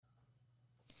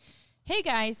Hey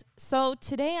guys, so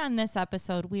today on this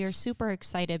episode, we are super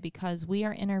excited because we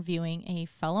are interviewing a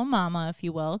fellow mama, if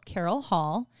you will, Carol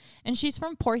Hall, and she's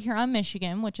from Port Huron,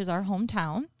 Michigan, which is our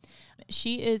hometown.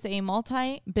 She is a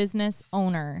multi-business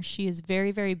owner. She is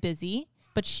very, very busy,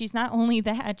 but she's not only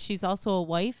that, she's also a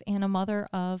wife and a mother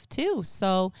of two.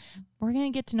 So we're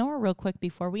going to get to know her real quick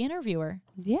before we interview her.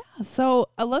 Yeah. So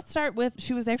let's start with,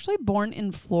 she was actually born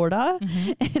in Florida,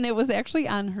 and it was actually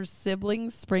on her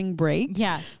siblings' spring break.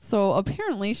 Yes. So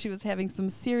apparently she was having some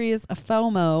serious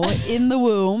FOMO in the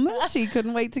womb. She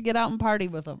couldn't wait to get out and party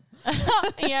with them.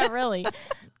 Yeah, really.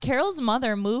 Carol's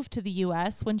mother moved to the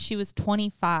U.S. when she was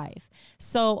 25.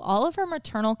 So all of her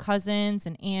maternal cousins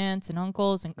and aunts and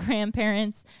uncles and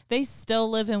grandparents, they still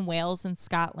live in Wales and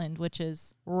Scotland, which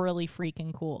is really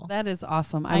freaking cool. That is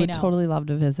awesome. I I would know. totally love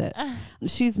to visit.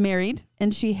 She's married,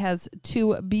 and she has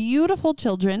two beautiful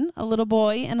children, a little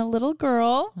boy and a little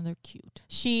girl. Oh, they're cute.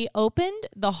 She opened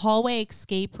the Hallway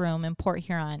Escape Room in Port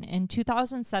Huron in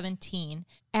 2017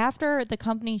 after the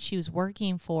company she was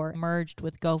working for merged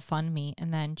with GoFundMe,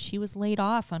 and then she was laid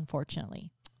off,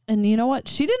 unfortunately. And you know what?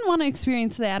 She didn't want to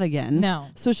experience that again. No.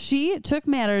 So she took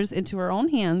matters into her own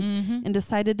hands and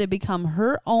decided to become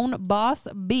her own boss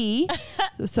bee.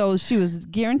 So she was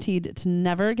guaranteed to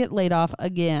never get laid off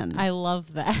again. I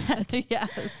love that.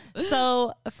 Yes.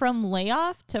 So from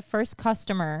layoff to first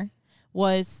customer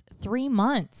was 3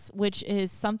 months, which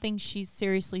is something she's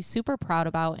seriously super proud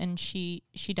about, and she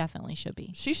definitely should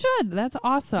be. She should. That's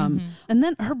awesome. And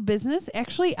then her business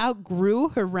actually outgrew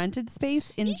her rented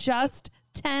space in just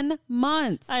 10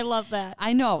 months. I love that.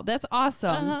 I know. That's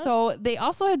awesome. So they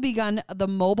also had begun the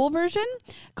mobile version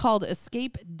called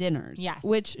Escape Dinners. Yes.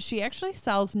 Which she actually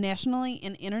sells nationally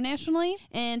and internationally.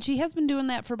 And she has been doing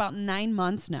that for about 9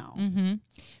 months now.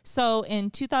 So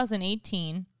in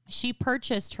 2018, she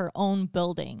purchased her own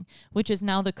building, which is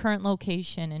now the current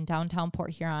location in downtown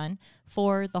Port Huron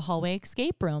for the Hallway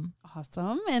Escape Room.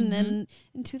 Awesome. And then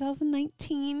in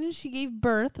 2019, she gave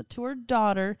birth to her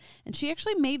daughter, and she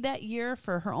actually made that year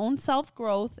for her own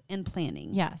self-growth and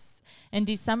planning. Yes. In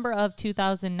December of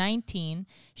 2019,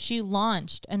 she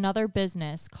launched another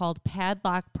business called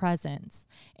Padlock Presents,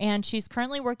 and she's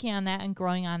currently working on that and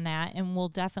growing on that, and we'll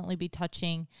definitely be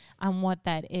touching on what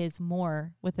that is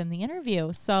more within the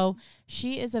interview. So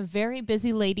she is a very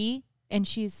busy lady, and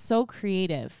she's so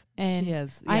creative, and She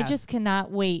is, I yes. just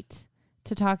cannot wait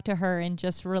to talk to her and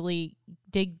just really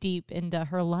dig deep into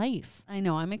her life. I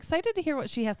know. I'm excited to hear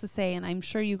what she has to say, and I'm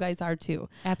sure you guys are too.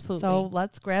 Absolutely. So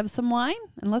let's grab some wine,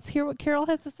 and let's hear what Carol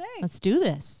has to say. Let's do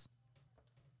this.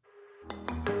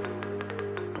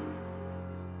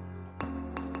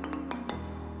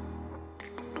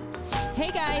 Hey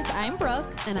guys, I'm Brooke,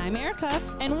 And I'm Erica.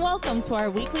 and welcome to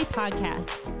our weekly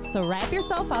podcast. So wrap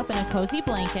yourself up in a cozy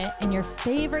blanket and your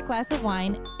favorite glass of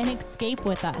wine and escape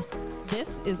with us. This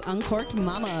is Uncorked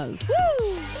Mamas.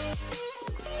 Woo!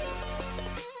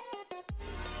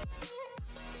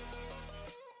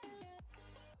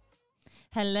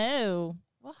 Hello.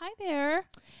 Well, hi there.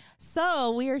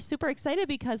 So we are super excited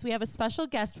because we have a special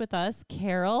guest with us,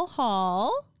 Carol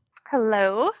Hall.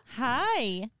 Hello.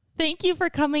 Hi. Thank you for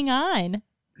coming on.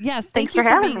 Yes, thank Thanks you for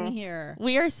for having being me. here.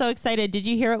 We are so excited. Did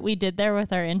you hear what we did there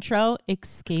with our intro?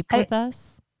 Escape I- with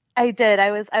us. I did.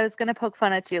 I was gonna poke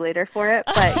fun at you later for it,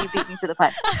 but you beat me to the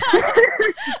punch.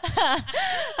 I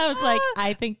was like,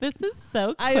 I think this is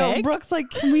so quick. I know. Brooke's like,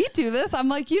 can we do this? I'm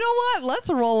like, you know what? Let's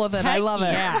roll with it. I Heck love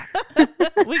it. Yeah.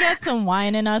 We got some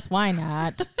wine in us. Why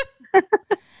not?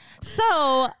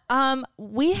 So,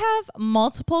 we have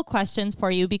multiple questions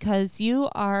for you because you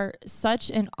are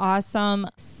such an awesome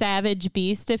savage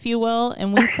beast, if you will.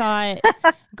 And we thought,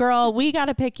 girl, we got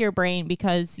to pick your brain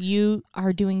because you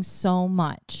are doing so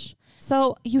much.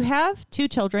 So you have two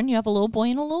children. You have a little boy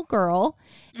and a little girl,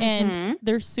 and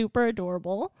they're super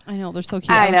adorable. I know. They're so cute.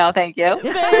 I know. Thank you.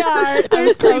 They are. I They're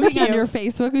was so creeping on cute. your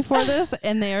Facebook before this,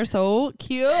 and they are so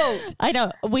cute. I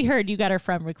know. We heard you got our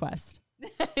friend request.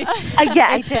 Yeah,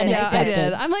 I It's been did. Yeah, I accepted.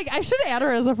 did. I'm like, I should add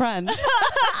her as a friend.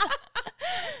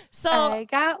 So, I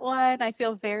got one. I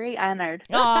feel very honored.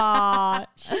 aw,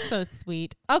 she's so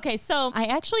sweet. Okay, so I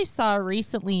actually saw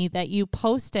recently that you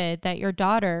posted that your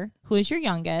daughter, who is your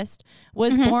youngest,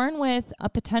 was born with a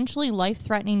potentially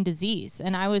life-threatening disease.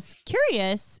 And I was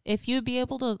curious if you'd be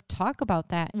able to talk about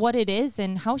that, what it is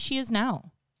and how she is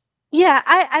now. Yeah,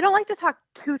 I don't like to talk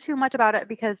too much about it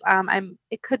because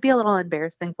it could be a little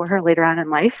embarrassing for her later on in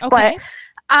life. Okay.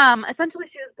 But essentially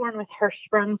she was born with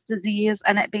Hirschsprung's disease,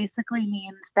 and it basically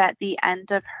means that the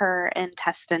end of her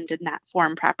intestine did not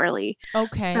form properly.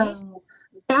 Okay. So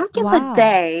back in the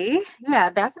day,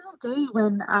 back in the day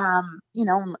when,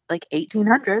 like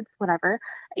 1800s, whatever,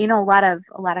 a lot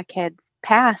of kids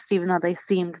passed, even though they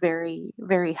seemed very,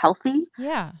 very healthy.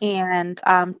 Yeah. And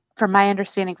from my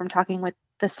understanding, from talking with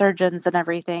the surgeons and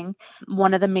everything,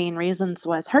 one of the main reasons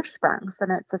was Hirschsprung's,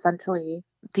 and it's essentially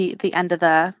the end of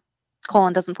the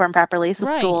colon doesn't form properly, so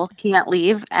stool can't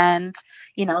leave, and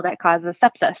that causes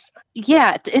sepsis.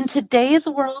 Yeah, in today's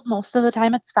world, most of the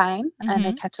time it's fine, and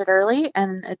they catch it early,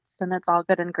 and it's all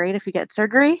good and great if you get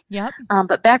surgery. Yep.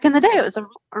 But back in the day, it was a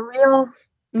real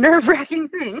nerve-wracking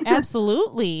thing.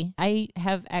 Absolutely. I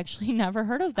have actually never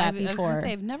heard of that before. I was going to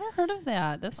say, I've never heard of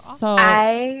that. That's awesome. So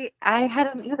I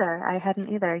hadn't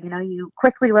either. You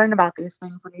quickly learn about these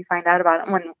things when you find out about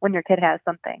it when your kid has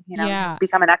something, you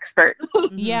become an expert.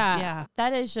 Yeah.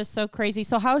 That is just so crazy.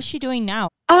 So how is she doing now?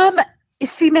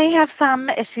 She may have some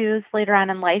issues later on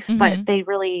in life, but they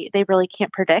really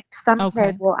can't predict. Some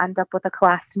kids will end up with a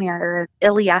colostomy or an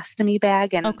ileostomy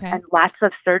bag and lots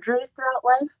of surgeries throughout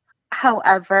life.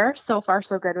 However, so far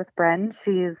so good with Bryn.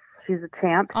 She's a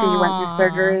champ. She went through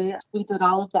surgery. We did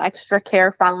all of the extra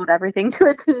care, followed everything to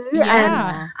a T,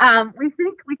 and we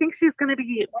think she's going to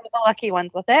be one of the lucky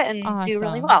ones with it and do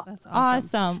really well. That's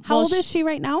Awesome. How old is she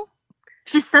right now?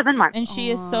 She's 7 months, and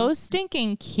she is so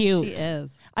stinking cute. She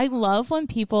is. I love when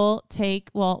people take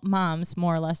moms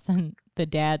more or less than the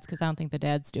dads, because I don't think the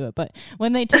dads do it, but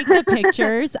when they take the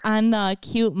pictures on the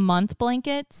cute month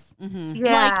blankets,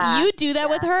 like you do that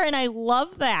with her, and I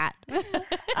love that.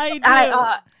 I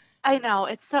do. I know.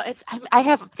 I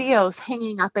have Theo's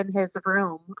hanging up in his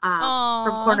room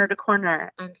from corner to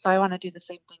corner, and so I want to do the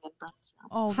same thing in Bryn's room.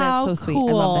 Oh, that's so sweet.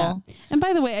 I love that. And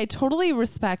by the way, I totally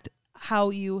respect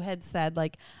how you had said,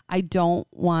 like, I don't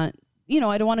want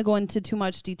to go into too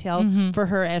much detail for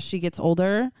her as she gets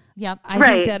older. Yep. I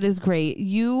think that is great.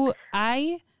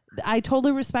 I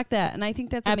totally respect that. And I think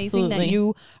that's amazing that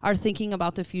you are thinking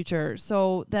about the future.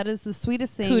 So that is the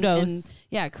sweetest thing. Kudos.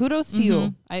 And kudos to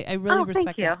you. I really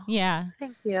respect that. Yeah.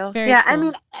 Thank you. Very cool. I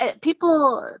mean,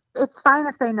 people, it's fine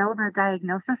if they know the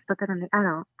diagnosis, but then I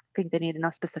don't think they need to know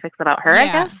specifics about her, I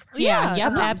guess. Yeah.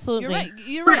 Yep. Absolutely.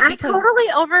 You're right. I totally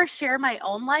overshare my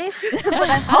own life, but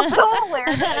I'm also aware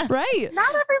that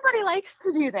not everybody likes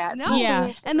to do that. No. Yeah.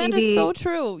 And that is so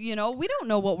true. We don't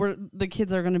know what the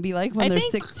kids are going to be like when they're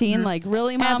 16. Like,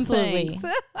 really, Mom? Thanks.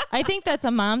 I think that's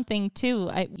a mom thing too.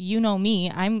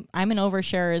 Me. I'm an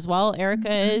oversharer as well.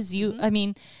 Erica is.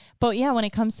 But yeah, when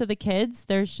it comes to the kids,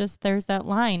 there's that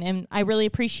line, and I really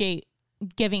appreciate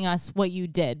giving us what you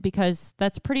did, because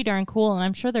that's pretty darn cool. And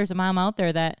I'm sure there's a mom out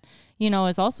there that,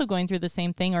 is also going through the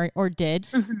same thing or did.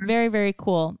 Very, very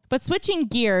cool. But switching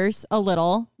gears a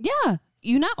little. Yeah.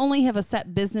 You not only have a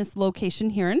set business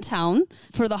location here in town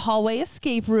for the Hallway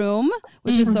Escape Room,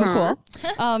 which is so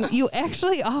cool. You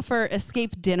actually offer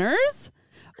escape dinners,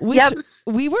 which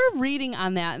we were reading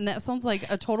on that, and that sounds like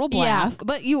a total blast. Yeah.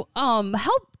 But you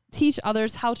help teach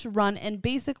others how to run and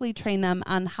basically train them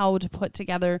on how to put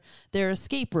together their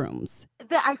escape rooms.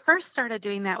 I first started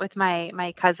doing that with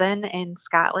my cousin in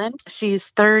Scotland. She's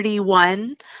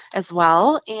 31 as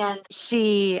well, and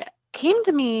she came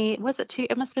to me, it must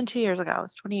have been 2 years ago. It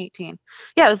was 2018.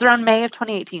 Yeah, it was around May of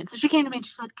 2018. So she came to me and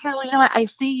she said, Carol, you know what? I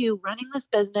see you running this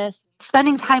business,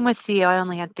 spending time with Theo. I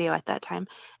only had Theo at that time.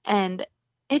 And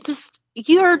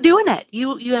you're doing it.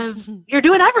 You're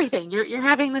doing everything. You're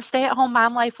having the stay-at-home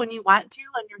mom life when you want to,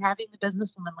 and you're having the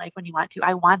businesswoman life when you want to.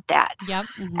 I want that. Yep.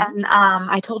 And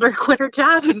I told her to quit her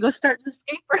job and go start an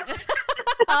escape room.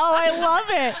 Oh, I love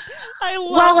it. I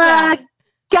love that.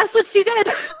 Guess what she did?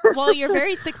 Well, you're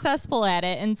very successful at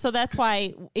it. And so that's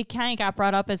why it kind of got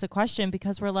brought up as a question,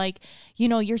 because we're like,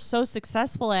 you're so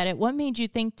successful at it. What made you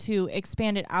think to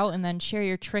expand it out and then share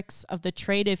your tricks of the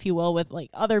trade, if you will, with like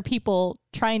other people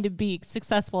trying to be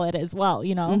successful at it as well,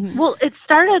 Well, it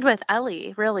started with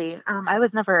Ellie, really. I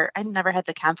never had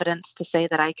the confidence to say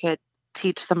that I could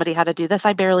teach somebody how to do this.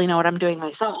 I barely know what I'm doing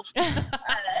myself.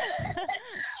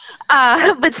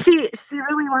 But she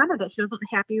really wanted it. She wasn't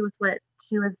happy with what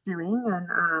she was doing,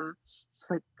 and she's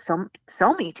like,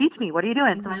 show me, teach me. What are you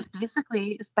doing? So I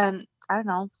basically spent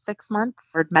 6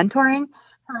 months mentoring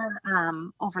her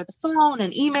over the phone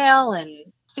and email and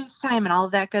FaceTime and all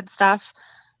of that good stuff.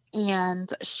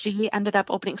 And she ended up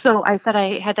opening. So I said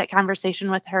I had that conversation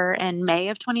with her in May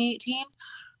of 2018.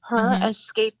 Her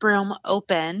escape room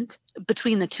opened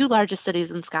between the two largest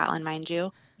cities in Scotland, mind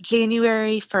you,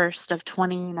 January 1st of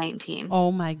 2019.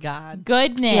 Oh my God.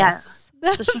 Goodness. Yes.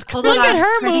 So look at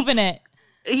her moving it.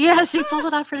 Yeah, she pulled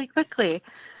it off really quickly.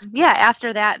 Yeah,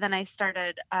 after that, then I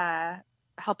started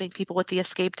helping people with the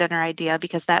escape dinner idea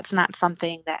because that's not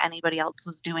something that anybody else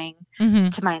was doing Mm-hmm.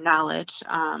 to my knowledge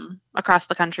across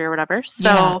the country or whatever. So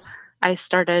Yeah. I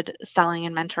started selling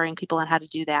and mentoring people on how to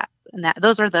do that. And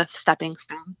those are the stepping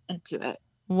stones into it.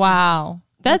 Wow.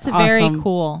 That's That's very awesome.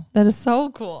 cool. That is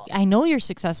so cool. I know you're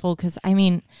successful because, I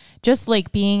mean, just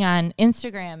like being on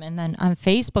Instagram and then on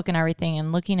Facebook and everything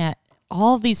and looking at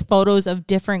all of these photos of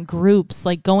different groups,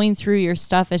 like going through your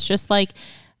stuff, it's just like,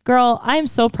 girl, I'm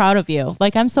so proud of you.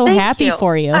 Like, I'm so Thank happy you.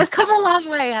 for you. I've come a long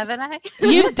way, haven't I?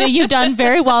 You've done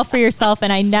very well for yourself,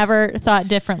 and I never thought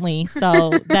differently.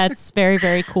 So that's very,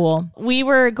 very cool. We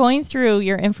were going through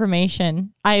your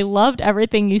information. I loved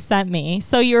everything you sent me.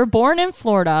 So you were born in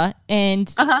Florida,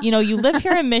 and you know, you live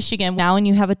here in Michigan now, and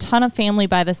you have a ton of family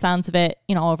by the sounds of it,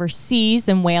 you know, overseas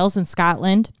in Wales and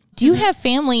Scotland. Do you have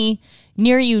family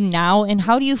near you now, and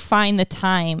how do you find the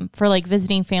time for like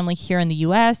visiting family here in the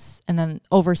US and then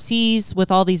overseas with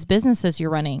all these businesses you're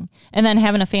running and then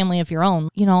having a family of your own?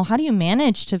 You know, how do you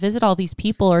manage to visit all these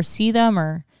people or see them?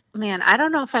 Or Man, I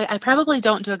don't know if I probably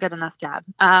don't do a good enough job,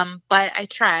 but I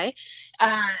try.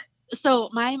 So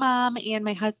my mom and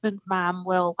my husband's mom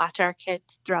will watch our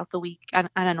kids throughout the week on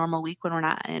a normal week when we're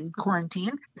not in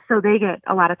quarantine. So they get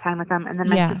a lot of time with them. And then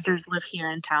my Yeah. sisters live here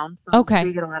in town. So Okay.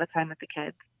 they get a lot of time with the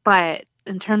kids. But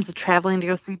in terms of traveling to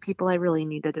go see people, I really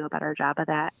need to do a better job of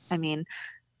that. I mean,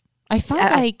 I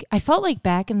felt like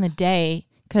back in the day,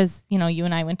 because, you know, you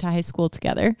and I went to high school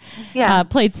together, yeah.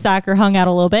 played soccer, hung out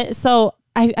a little bit. So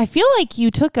I feel like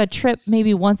you took a trip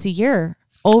maybe once a year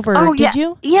over. Oh, Did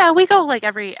you? Yeah, we go like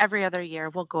every other year.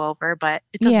 We'll go over, but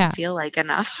it doesn't Yeah. feel like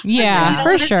enough. Yeah, for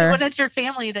when it's- sure. When it's your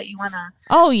family that you want to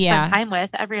Oh, spend yeah. time with,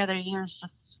 every other year is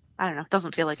just, I don't know, it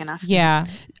doesn't feel like enough. Yeah.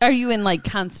 Are you in like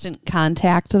constant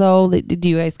contact though? Do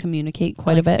you guys communicate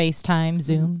quite a Like bit? FaceTime,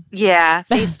 Zoom. Yeah,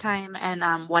 FaceTime and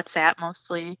WhatsApp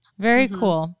mostly. Very Mhm.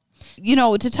 cool. You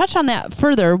know, to touch on that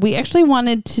further, we actually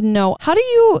wanted to know, how do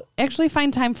you actually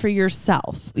find time for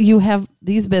yourself? You have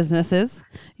these businesses,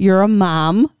 you're a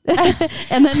mom,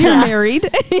 and then you're married.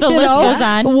 The list goes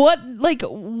on.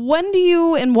 When do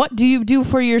you and what do you do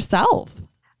for yourself?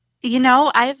 You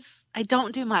know, I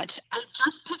don't do much. I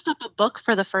just picked up a book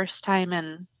for the first time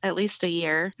in at least a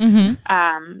year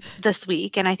Mm-hmm. this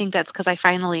week, and I think that's because I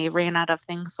finally ran out of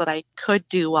things that I could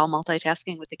do while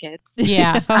multitasking with the kids.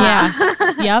 Yeah. Yeah.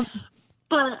 Yep.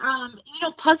 But you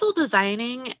know, puzzle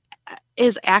designing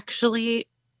is actually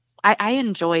I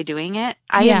enjoy doing it.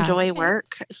 I Yeah. enjoy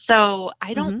work. So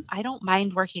I don't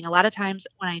mind working. A lot of times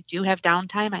when I do have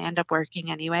downtime, I end up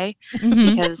working anyway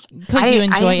Mm-hmm. because Because you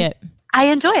enjoy it. I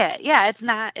enjoy it. Yeah, it's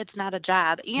not a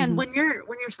job. And Mhm. when you're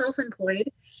self-employed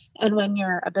and when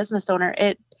you're a business owner,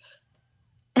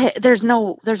 there's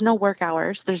no work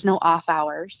hours, there's no off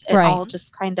hours. It Right. all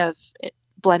just kind of it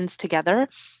blends together.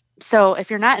 So if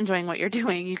you're not enjoying what you're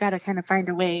doing, you got to kind of find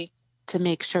a way to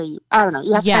make sure you have to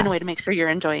find a way to Yes. make sure you're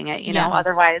enjoying it, you know. Yes.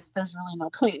 Otherwise there's really no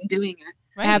point in doing it.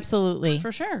 Right. Absolutely.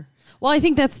 For sure. Well, I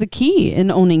think that's the key in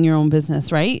owning your own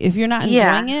business, right? If you're not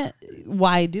Yeah. enjoying it,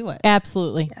 why do it?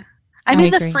 Absolutely. I I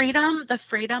mean, agree. the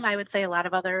freedom, I would say a lot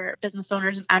of other business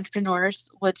owners and entrepreneurs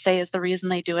would say is the reason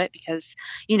they do it because,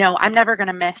 you know,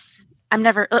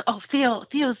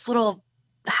 Theo's little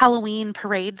Halloween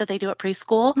parade that they do at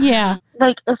preschool. Yeah.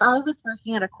 Like if I was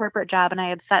working at a corporate job and I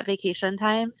had set vacation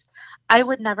times, I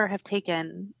would never have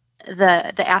taken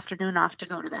the afternoon off to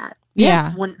go to that.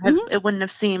 Yeah. It wouldn't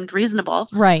have seemed reasonable.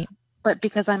 Right. But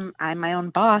because I'm my own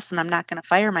boss and I'm not going to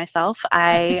fire myself,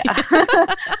 I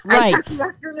Right. took the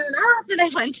afternoon off and I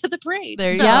went to the parade.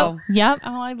 There you Yep. go. Yep.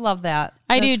 Oh, I love that.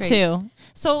 I That's do great. too.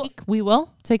 So we will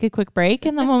take a quick break,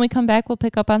 and then when we come back, we'll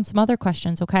pick up on some other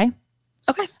questions. Okay.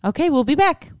 Okay. Okay. We'll be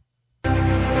back.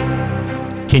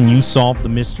 Can you solve the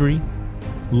mystery?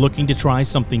 Looking to try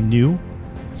something new?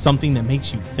 Something that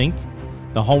makes you think?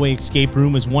 The Hallway Escape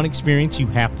Room is one experience you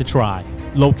have to try.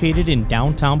 Located in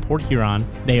downtown Port Huron,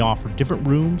 they offer different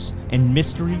rooms and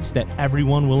mysteries that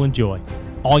everyone will enjoy.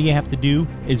 All you have to do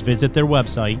is visit their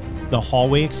website,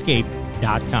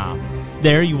 thehallwayescape.com.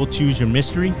 There you will choose your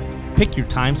mystery, pick your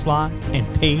time slot, and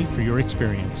pay for your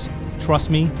experience. Trust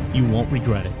me, you won't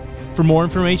regret it. For more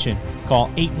information, call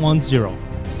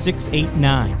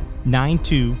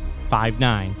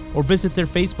 810-689-9259 or visit their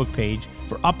Facebook page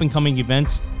for up-and-coming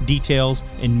events, details,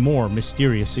 and more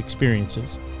mysterious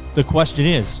experiences. The question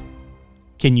is,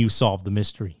 can you solve the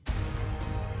mystery?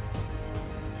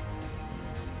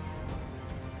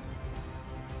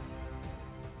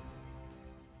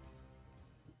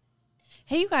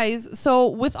 Hey, you guys. So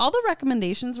with all the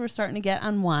recommendations we're starting to get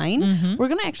on wine, Mm-hmm. we're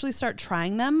going to actually start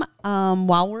trying them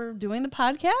while we're doing the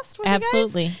podcast with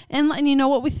Absolutely. you guys. And letting you know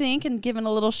what we think and giving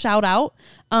a little shout out.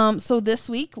 So this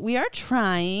week we are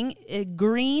trying a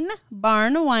Green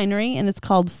Barn Winery, and it's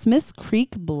called Smith's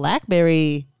Creek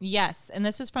Blackberry. Yes, and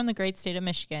this is from the great state of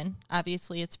Michigan.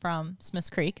 Obviously, it's from Smith's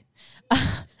Creek.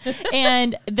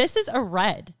 And this is a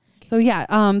red. So yeah,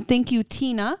 thank you,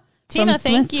 Tina. Tina, from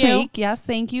thank Smith's you. Creek. Yes,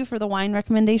 thank you for the wine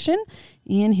recommendation.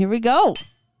 And here we go.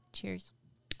 Cheers.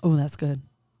 Oh, that's good.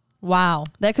 Wow,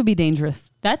 That could be dangerous.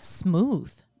 that's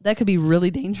smooth. That could be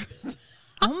really dangerous.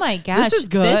 Oh my gosh. is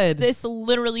good. This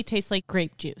literally tastes like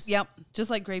grape juice. Yep, just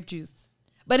like grape juice.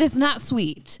 But it's not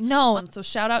sweet. No. So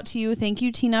shout out to you. Thank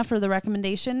you, Tina, for the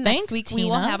recommendation. Thanks, Next week we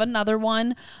will Tina. have another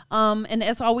one. And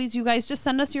as always, you guys just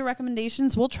send us your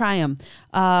recommendations. We'll try them.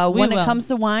 When will. it comes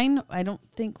to wine, I don't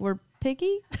think we're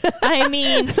picky. I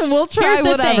mean, We'll try here's the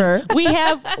whatever. thing.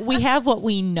 We have what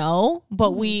we know,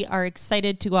 but we are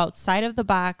excited to go outside of the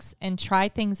box and try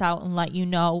things out and let you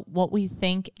know what we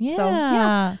think. Yeah. So,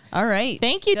 yeah. All right.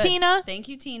 Thank you, Good. Tina. Thank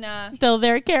you, Tina. Still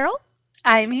there, Carol?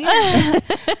 I'm here.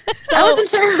 So I wasn't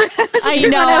sure. I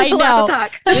know, I know.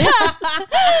 Talk.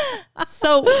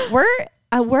 So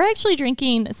we're actually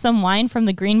drinking some wine from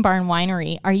the Green Barn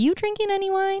Winery. Are you drinking any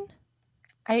wine?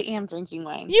 I am drinking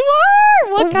wine. You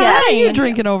are. What What kind? are you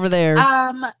drinking over there?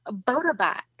 Boda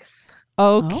box.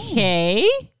 Okay.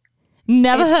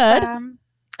 Never heard.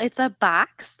 It's a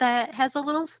box that has a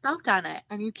little spout on it,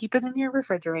 and you keep it in your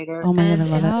refrigerator. Oh my God, and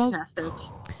I love it's it.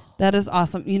 fantastic. That is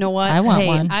awesome. You know what? I want hey,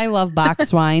 one. I love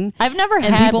boxed wine. I've never And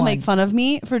had people one. make fun of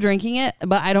me for drinking it,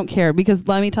 but I don't care because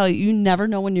let me tell you, you never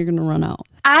know when you're going to run out.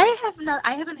 I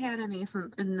haven't had any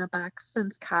in a box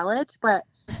since college, but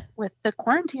with the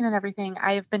quarantine and everything,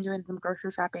 I've been doing some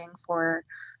grocery shopping for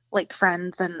like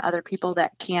friends and other people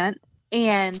that can't.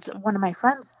 And one of my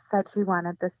friends said she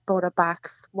wanted this Boda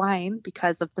box wine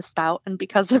because of the spout and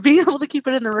because of being able to keep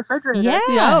it in the refrigerator. Yeah.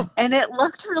 Yep. And it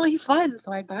looked really fun,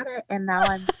 so I bought it, and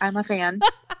now I'm a fan.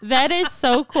 That is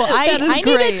so cool. That is I need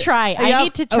great. to try. I Yep.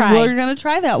 need to try. We're going to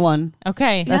try that one.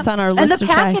 Okay. That's on our And list the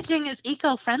to try. packaging is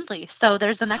eco-friendly, so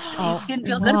there's an extra. Oh, you can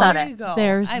feel good well, about there it. you go.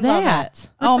 There's I love that. it.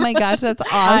 Oh my gosh, that's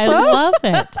I awesome. love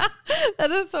it.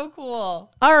 That is so cool.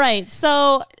 All right.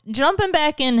 So jumping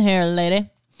back in here, lady.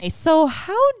 Okay, so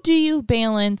how do you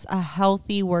balance a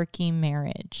healthy working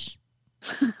marriage?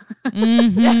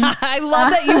 I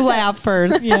love that you laugh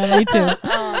first. Yeah, me too.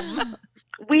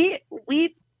 We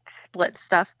split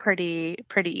stuff pretty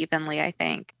evenly, I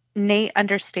think. Nate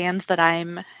understands that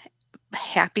I'm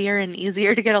happier and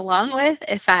easier to get along with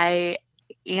if I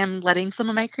am letting some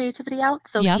of my creativity out.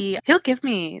 So Yep. he'll give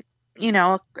me,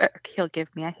 he'll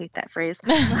give me, I hate that phrase.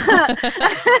 We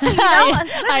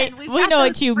know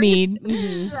what you mean.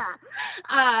 Mhm. Yeah.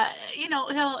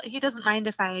 He doesn't mind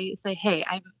if I say, hey,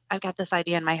 I've got this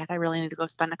idea in my head. I really need to go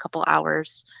spend a couple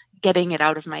hours getting it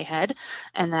out of my head.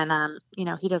 And then,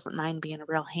 he doesn't mind being a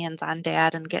real hands-on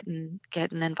dad and getting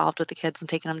involved with the kids and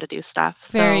taking them to do stuff.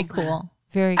 Very So cool.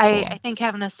 Very cool. I think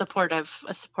having a supportive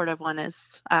one is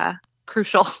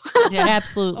crucial. Yeah,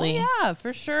 absolutely. Oh, yeah,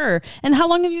 for sure. And how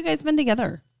long have you guys been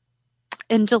together?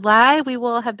 In July, we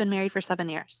will have been married for 7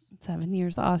 years. 7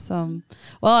 years. Awesome.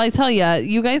 Well, I tell you,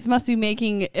 you guys must be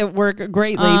making it work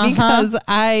greatly Uh-huh. because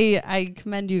I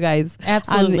commend you guys. on-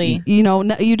 Absolutely.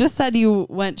 you just said you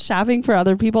went shopping for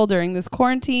other people during this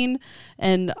quarantine.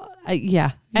 And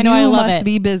yeah, I know, you I love must it.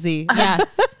 be busy.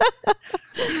 Yes.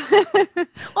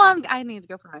 Well, I need to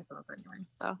go for myself anyway,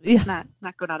 so Yeah.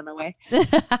 not going out of my way.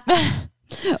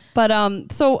 But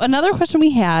so another question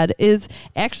we had is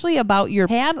actually about your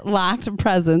padlocked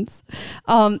presents.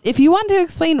 If you want to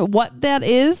explain what that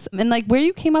is and like where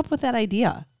you came up with that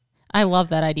idea. I love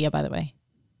that idea, by the way.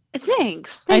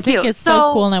 Thanks. I Thank think you. it's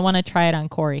so cool, and I want to try it on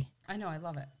Corey. I know, I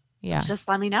love it. Yeah. Just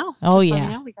let me know. Oh, Just let yeah.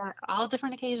 me know. We got all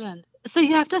different occasions. So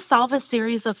you have to solve a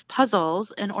series of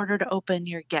puzzles in order to open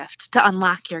your gift, to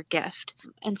unlock your gift.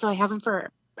 And so I have them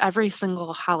for every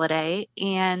single holiday,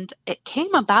 and it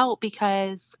came about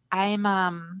because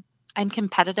I'm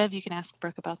competitive. You can ask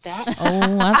Brooke about that.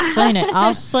 Oh, I've seen it.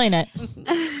 I've seen it.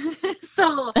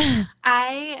 So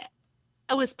I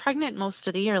was pregnant most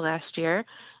of the year last year,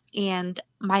 and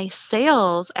my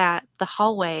sales at the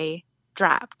hallway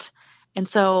dropped. And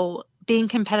so being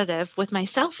competitive with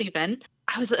myself even,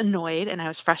 I was annoyed and I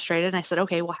was frustrated. And I said,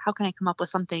 okay, well, how can I come up with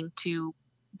something to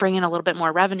bring in a little bit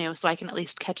more revenue so I can at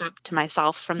least catch up to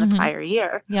myself from the Mhm. prior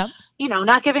year? Yep.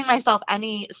 Not giving myself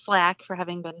any slack for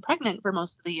having been pregnant for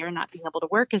most of the year, not being able to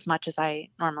work as much as I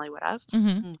normally would have.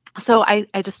 Mm-hmm. So I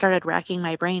just started racking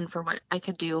my brain for what I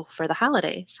could do for the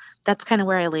holidays. That's kind of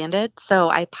where I landed. So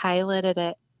I piloted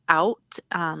it out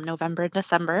November,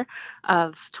 December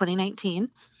of 2019,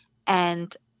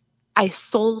 and I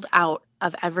sold out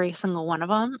of every single one of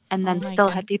them, and then my still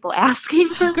God. had people asking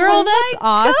for Girl, more. that's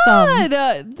awesome.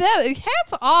 God, that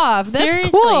hats off. That's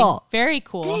Seriously, cool. very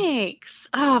cool. Thanks.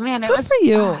 Oh man, it Good was for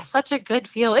you. such a good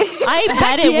feeling. I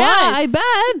bet it Yeah, was. I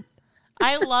bet.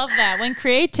 I love that when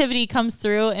creativity comes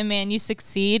through and man, you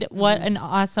succeed. What an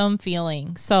awesome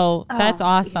feeling. So that's Oh,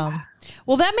 awesome. yeah.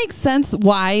 Well, that makes sense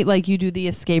why like you do the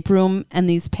escape room and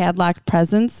these padlocked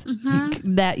presents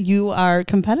that you are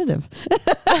competitive.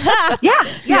 Yeah,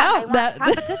 Yeah, I want that-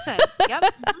 competition. Yep.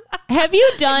 Have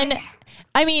you done,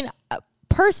 I mean,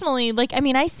 personally, like, I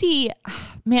mean, I see,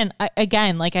 man,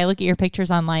 again, like I look at your pictures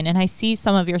online and I see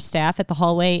some of your staff at the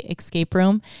hallway escape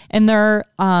room and they're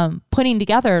putting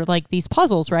together like these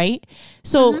puzzles, right?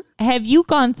 So have you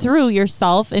gone through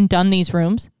yourself and done these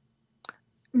rooms?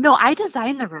 No, I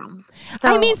designed the rooms.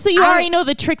 I mean, so you already know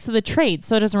the tricks of the trade,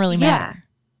 so it doesn't really matter.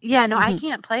 Yeah, no, I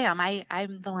can't play them.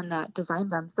 I'm the one that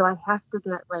designed them, so I have to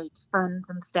get like friends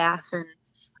and staff and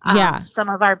Yeah. some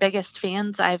of our biggest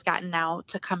fans I've gotten out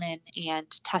to come in and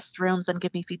test rooms and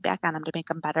give me feedback on them to make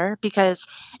them better because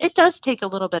it does take a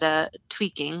little bit of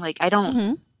tweaking. Like I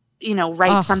don't,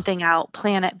 write Ugh. something out,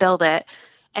 plan it, build it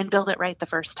right the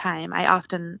first time. I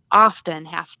often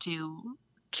have to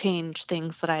change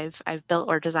things that I've built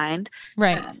or designed,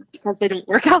 Right. because they don't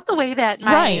work out the way that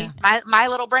Right. my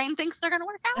little brain thinks they're going to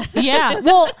work out. Yeah.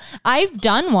 Well, I've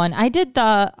done one. I did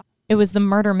it was the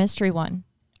murder mystery one,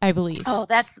 I believe. Oh,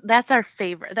 that's our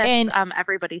favorite. That's And-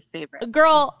 everybody's favorite.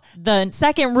 Girl, the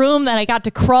second room that I got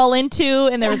to crawl into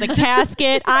and there was a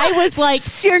casket, I was like,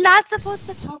 You're not supposed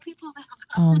to tell people that.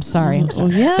 oh, I'm sorry. I'm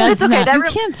sorry. Oh, yeah. That's okay, not, that You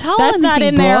room- can't tell that's not in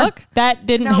anything, there. Brooke. That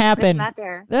didn't No, happen. It's not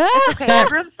there. Ah. Okay,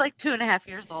 that room's like 2.5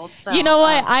 years old. So, You know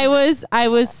what? I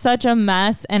was such a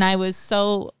mess and I was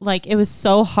so like, it was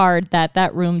so hard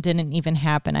that room didn't even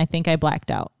happen. I think I blacked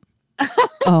out.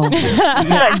 Oh,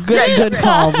 yeah, good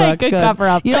call, Brooke. Good cover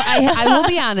up. You know, I will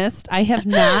be honest. I have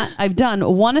not. I've done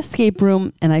one escape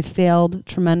room and I failed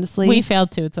tremendously. We failed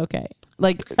too. It's okay.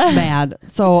 like bad.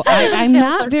 So I'm That was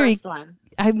not our very. first one.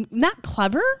 I'm not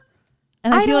clever,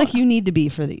 and I feel don't- like you need to be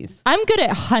for these. I'm good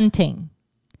at hunting.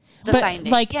 The But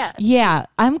finding. like, yeah. yeah,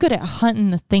 I'm good at hunting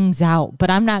the things out,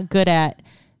 but I'm not good at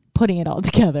putting it all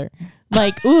together.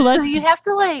 Like, ooh, So let's you have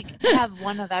to like have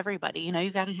one of everybody. You know,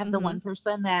 you got to have the one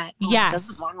person that Yes.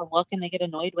 doesn't want to look and they get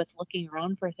annoyed with looking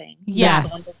around for things. Yes. The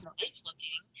one that doesn't like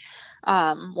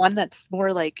looking. One that's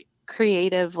more like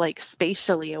creative, like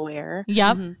spatially aware.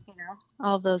 Yep. Mhm. You know,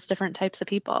 all those different types of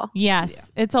people.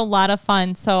 Yes, it's a lot of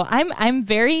fun. So I'm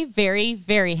very, very,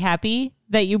 very happy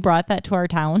that you brought that to our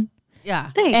town. Yeah,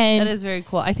 Thanks. And that is very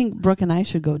cool. I think Brooke and I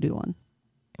should go do one.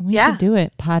 we Yeah. should do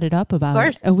it, pot it up about Of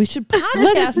course. And we should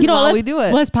podcast it. while we do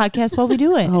it. Let's podcast while we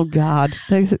do it. Oh God,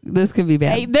 this could be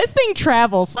bad. Hey, this thing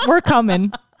travels. We're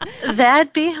coming.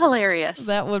 That'd be hilarious.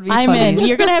 That would be. I'm funny. in.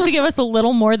 You're gonna have to give us a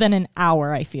little more than an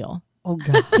hour, I feel. Oh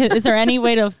God. Is there any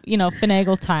way to,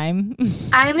 finagle time?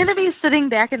 I'm gonna be sitting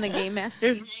back in the game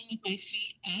master's room with my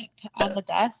feet up on the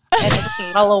desk and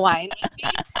a bottle of wine with me,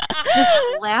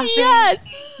 just laughing. Yes.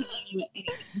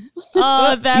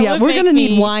 Oh, that Yeah, would we're make gonna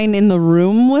need me- wine in the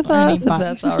room with I need us. If wine.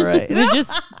 that's all right. We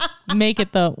just make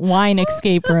it the wine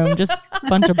escape room. Just a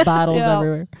bunch of bottles Yeah.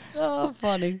 everywhere. Oh,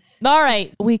 funny. All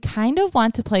right. We kind of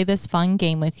want to play this fun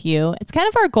game with you. It's kind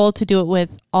of our goal to do it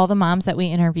with all the moms that we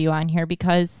interview on here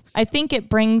because I think it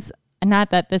brings, not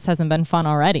that this hasn't been fun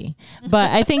already, but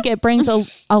I think it brings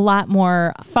a lot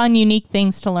more fun, unique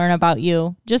things to learn about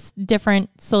you, just different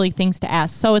silly things to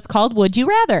ask. So it's called Would You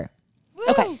Rather?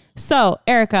 Okay. So,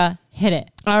 Erica, hit it.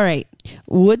 All right.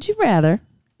 Would you rather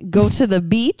go to the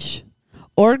beach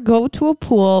or go to a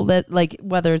pool that, like,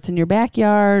 whether it's in your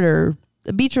backyard or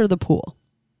the beach or the pool?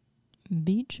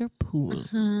 Beach or pool?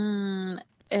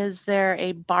 Is there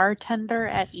a bartender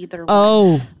at either one?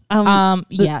 Oh, Yes.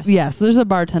 yes. Yes. There's a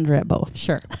bartender at both.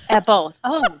 Sure. At both.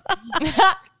 Oh.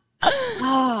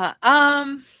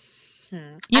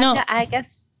 You know-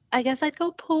 I guess I'd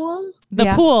go pool. The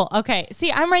Yeah. pool. Okay.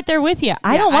 See, I'm right there with you.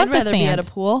 I don't want I'd the rather be sand. at a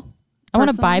pool. I want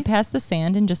to personally. bypass the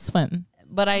sand and just swim.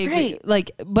 But I agree. Right.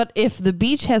 Like, but if the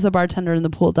beach has a bartender and the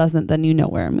pool doesn't, then you know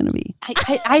where I'm going to be.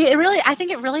 I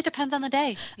think it really depends on the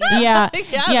day. Yeah. Yeah,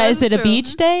 Yeah. that Is is it a true.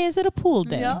 beach day? Is it a pool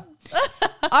day?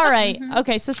 All right.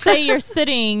 Okay. So say you're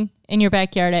sitting in your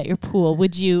backyard at your pool.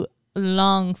 Would you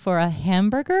long for a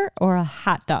hamburger or a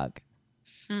hot dog?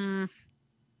 Hmm.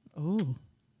 Ooh.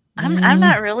 I'm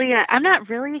not really a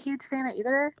huge fan of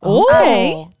either.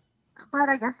 Okay. But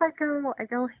I guess I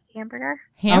go hamburger.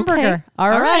 Hamburger. Okay. All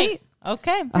All right. right.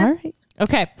 Okay. All right.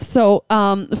 Okay. So,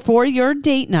 for your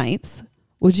date nights,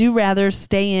 Would you rather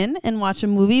stay in and watch a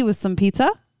movie with some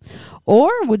pizza? Or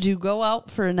would you go out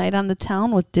for a night on the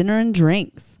town with dinner and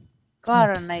drinks? Go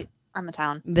out on a night on the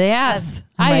town. Yes,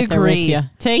 I'm I right there with agree. you.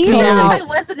 Take Even totally. if I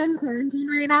wasn't in quarantine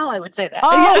right now, I would say that.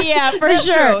 Oh yeah, for That's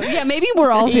sure. true. Yeah, maybe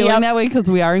we're all feeling Yep. that way because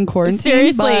we are in quarantine.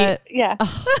 Seriously. but Yeah.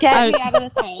 Get me out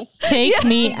of this house. Take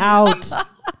me out.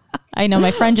 I know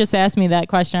my friend just asked me that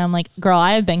question. I'm like, girl,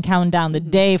 I have been counting down the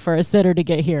day for a sitter to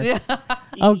get here.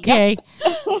 Okay.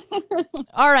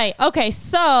 All right. Okay.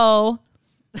 So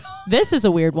this is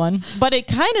a weird one, but it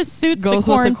kind of suits Goes the with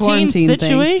the quarantine quarantine thing.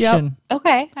 situation.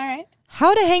 Okay. All right.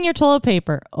 How to hang your toilet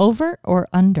paper, over or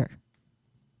under?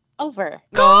 Over.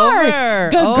 Over.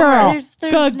 Good Over. girl.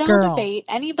 There's Good no girl. debate.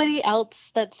 Anybody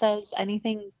else that says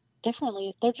anything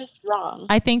differently, they're just wrong.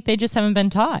 I think they just haven't been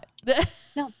taught.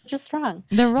 No, just wrong.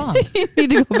 They're wrong. You need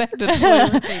to go back to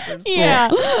toilet paper school. Yeah.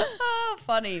 Oh,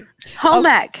 funny. Home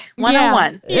ec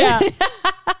 101. Yeah.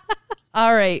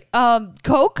 All right.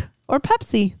 Coke or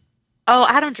Pepsi? Oh,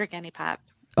 I don't drink any pop.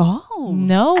 Oh,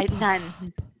 No. None.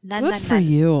 None. good none, for none.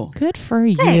 you. Good for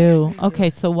you. Okay.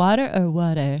 So water or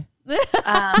water?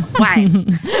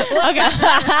 Wine. Okay.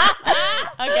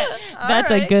 Okay.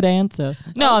 That's a right. good answer.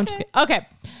 No, I'm just kidding. Okay.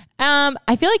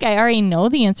 I feel like I already know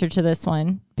the answer to this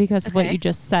one because of what Okay. you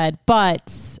just said,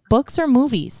 but books or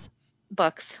movies?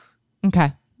 Books.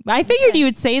 Okay. I figured you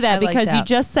would say that I like because you that.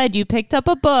 just said you picked up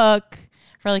a book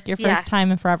for like your Yeah. first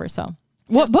time in forever. So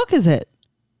What book is it?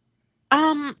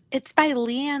 It's by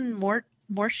Leanne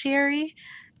Mortieri.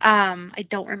 I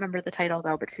don't remember the title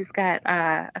though, but she's got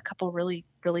a couple really,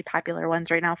 really popular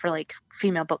ones right now for like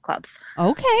female book clubs.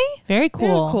 Okay. very cool.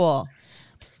 Very cool.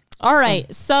 All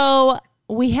right. So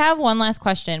we have one last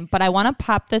question, but I want to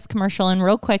pop this commercial in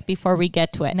real quick before we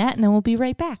get to it, Nat, and then we'll be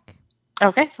right back.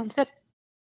 Okay, sounds good.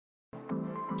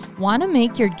 Want to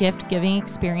make your gift giving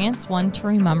experience one to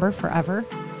remember forever?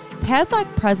 Padlock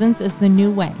Presents is the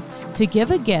new way to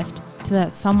give a gift to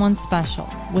that someone special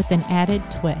with an added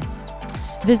twist.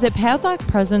 Visit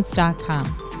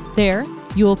padlockpresents.com. There,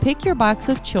 you will pick your box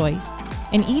of choice,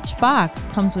 and each box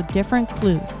comes with different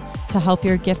clues to help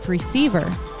your gift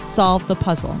receiver solve the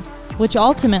puzzle, which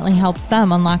ultimately helps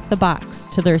them unlock the box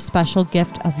to their special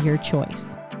gift of your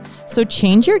choice. So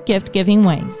change your gift giving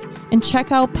ways and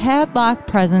check out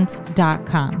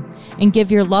padlockpresents.com and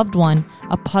give your loved one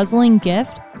a puzzling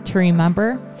gift to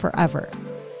remember forever.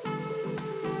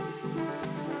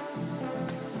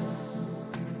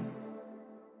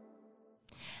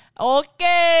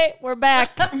 Okay, we're back.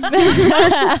 Is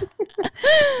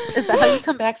that how you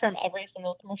come back from every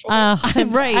single commercial?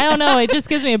 Right. I don't know. It just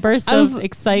gives me a burst I was of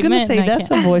excitement. gonna say and I that's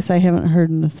can't- a voice I haven't heard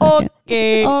in a second.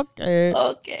 Okay. Okay.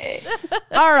 Okay.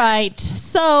 All right.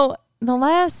 So the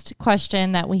last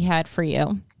question that we had for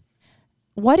you,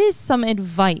 what is some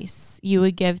advice you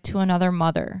would give to another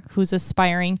mother who's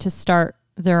aspiring to start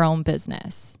their own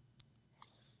business?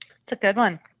 It's a good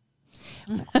one.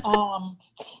 Do I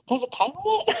have a time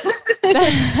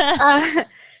limit?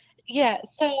 Yeah,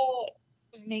 so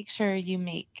make sure you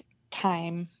make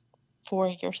time for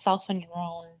yourself and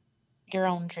your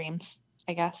own dreams,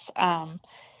 I guess. No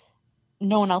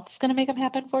one else is going to make them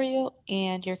happen for you,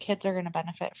 and your kids are going to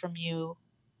benefit from you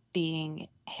being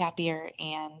happier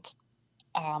and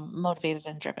motivated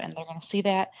and driven. They're going to see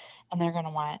that, and they're going to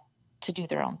want to do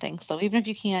their own thing. So even if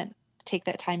you can't take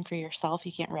that time for yourself,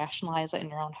 you can't rationalize it in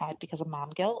your own head because of mom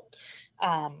guilt,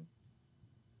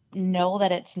 know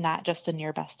that it's not just in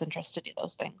your best interest to do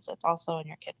those things. It's also in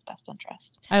your kid's best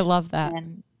interest. I love that.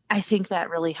 And I think that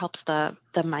really helps the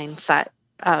mindset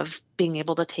of being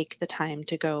able to take the time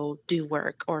to go do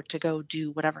work or to go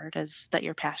do whatever it is that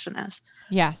your passion is.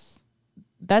 Yes.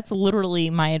 That's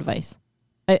literally my advice.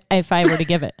 If I were to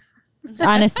give it,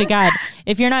 honest to God,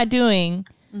 if you're not doing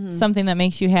something that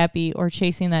makes you happy or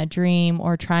chasing that dream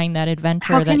or trying that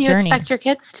adventure, How that can you journey. expect your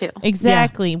kids to?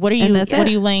 Exactly. What are And you that's what it.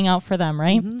 are you laying out for them,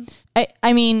 right?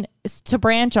 I mean, to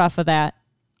branch off of that,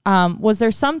 was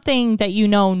there something that you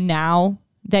know now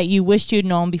that you wished you'd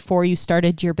known before you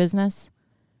started your business?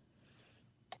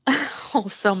 Oh,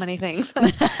 so many things.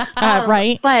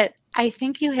 Right? But I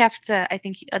think I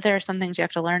think there are some things you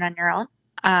have to learn on your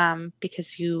own,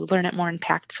 because you learn it more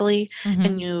impactfully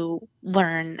and you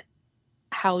learn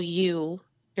how you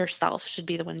yourself should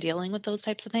be the one dealing with those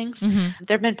types of things. There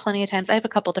have been plenty of times. I have a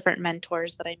couple different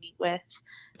mentors that I meet with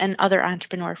and other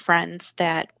entrepreneur friends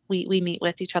that we meet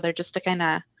with each other just to kind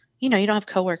of, you don't have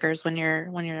coworkers when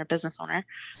you're a business owner.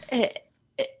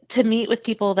 To meet with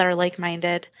people that are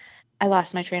like-minded. I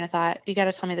lost my train of thought. You got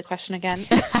to tell me the question again.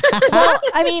 Well,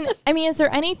 I mean, is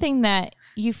there anything that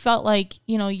you felt like,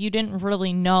 you didn't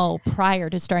really know prior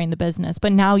to starting the business,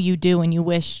 but now you do and you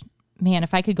wish man,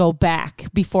 if I could go back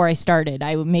before I started,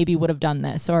 I maybe would have done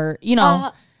this, or,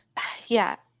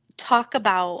 Yeah. Talk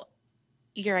about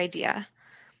your idea.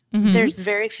 Mhm. There's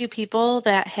very few people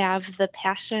that have the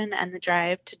passion and the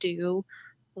drive to do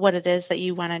what it is that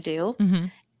you want to do.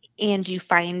 Mhm. And you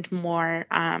find more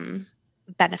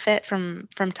benefit from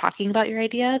talking about your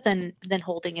idea than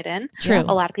holding it in. True.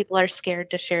 A lot of people are scared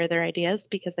to share their ideas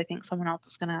because they think someone else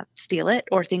is going to steal it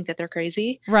or think that they're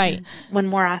crazy. Right. When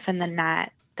more often than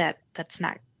not, that's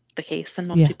not the case, and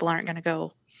most people aren't going to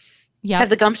go have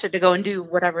the gumption to go and do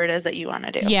whatever it is that you want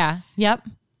to do. Yeah. Yep.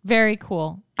 Very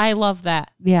cool. I love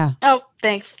that. Yeah. Oh,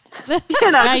 thanks. I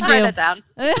just do. write it down.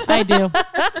 I do.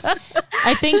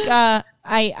 I think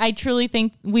I truly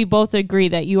think we both agree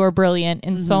that you are brilliant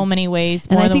in so many ways.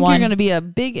 And More I than think one. you're going to be a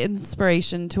big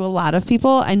inspiration to a lot of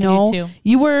people. I do know too.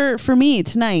 you were for me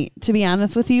tonight, to be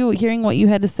honest with you, hearing what you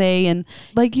had to say. And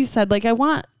like you said, like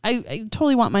I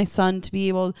totally want my son to be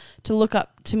able to look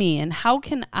up to me. And how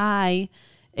can I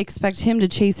expect him to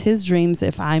chase his dreams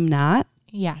if I'm not?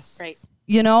 Yes. Right.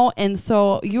 And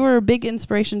so you were a big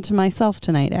inspiration to myself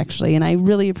tonight, actually. And I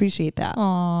really appreciate that.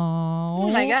 Oh Oh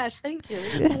my gosh, thank you.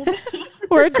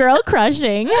 We're girl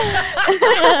crushing.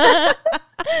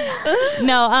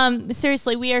 No,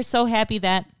 seriously, we are so happy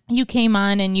that you came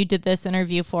on and you did this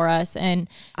interview for us, and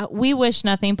we wish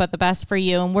nothing but the best for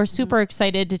you. And we're super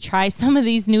excited to try some of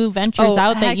these new ventures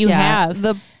out that heck you yeah. have.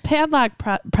 The padlock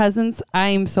presents,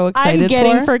 I'm so excited I'm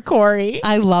getting for Corey.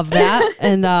 I love that.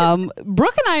 And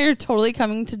Brooke and I are totally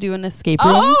coming to do an escape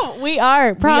room. Oh, we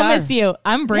are. Promise you.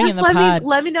 I'm bringing the pod.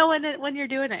 Let me know when you're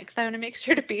doing it, because I want to make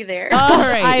sure to be there. All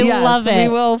right. I love it.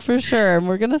 We will for sure. And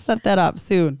we're going to set that up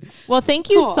soon. Well, thank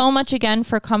you so much again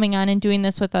for coming on and doing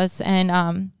this with us.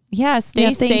 And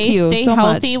stay safe, stay so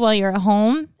healthy much. while you're at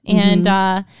home. And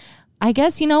I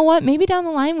guess, you know what? Maybe down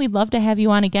the line, we'd love to have you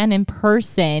on again in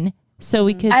person so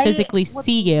we could physically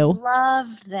see you. Love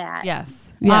that.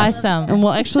 Yes. Awesome. And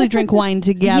we'll actually drink wine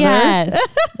together.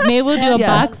 Yes. Maybe we'll do a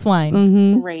box wine.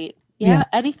 Mm-hmm. Great. Yeah,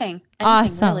 anything.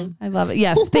 Awesome. Really. I love it.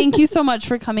 Yes. Thank you so much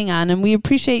for coming on. And we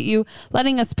appreciate you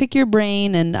letting us pick your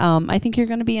brain. And I think you're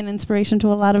going to be an inspiration to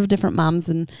a lot of different moms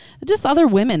and just other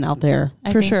women out there.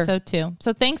 I for think sure. so too.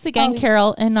 So thanks again,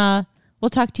 Carol. And we'll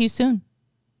talk to you soon.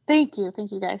 Thank you.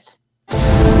 Thank you, guys.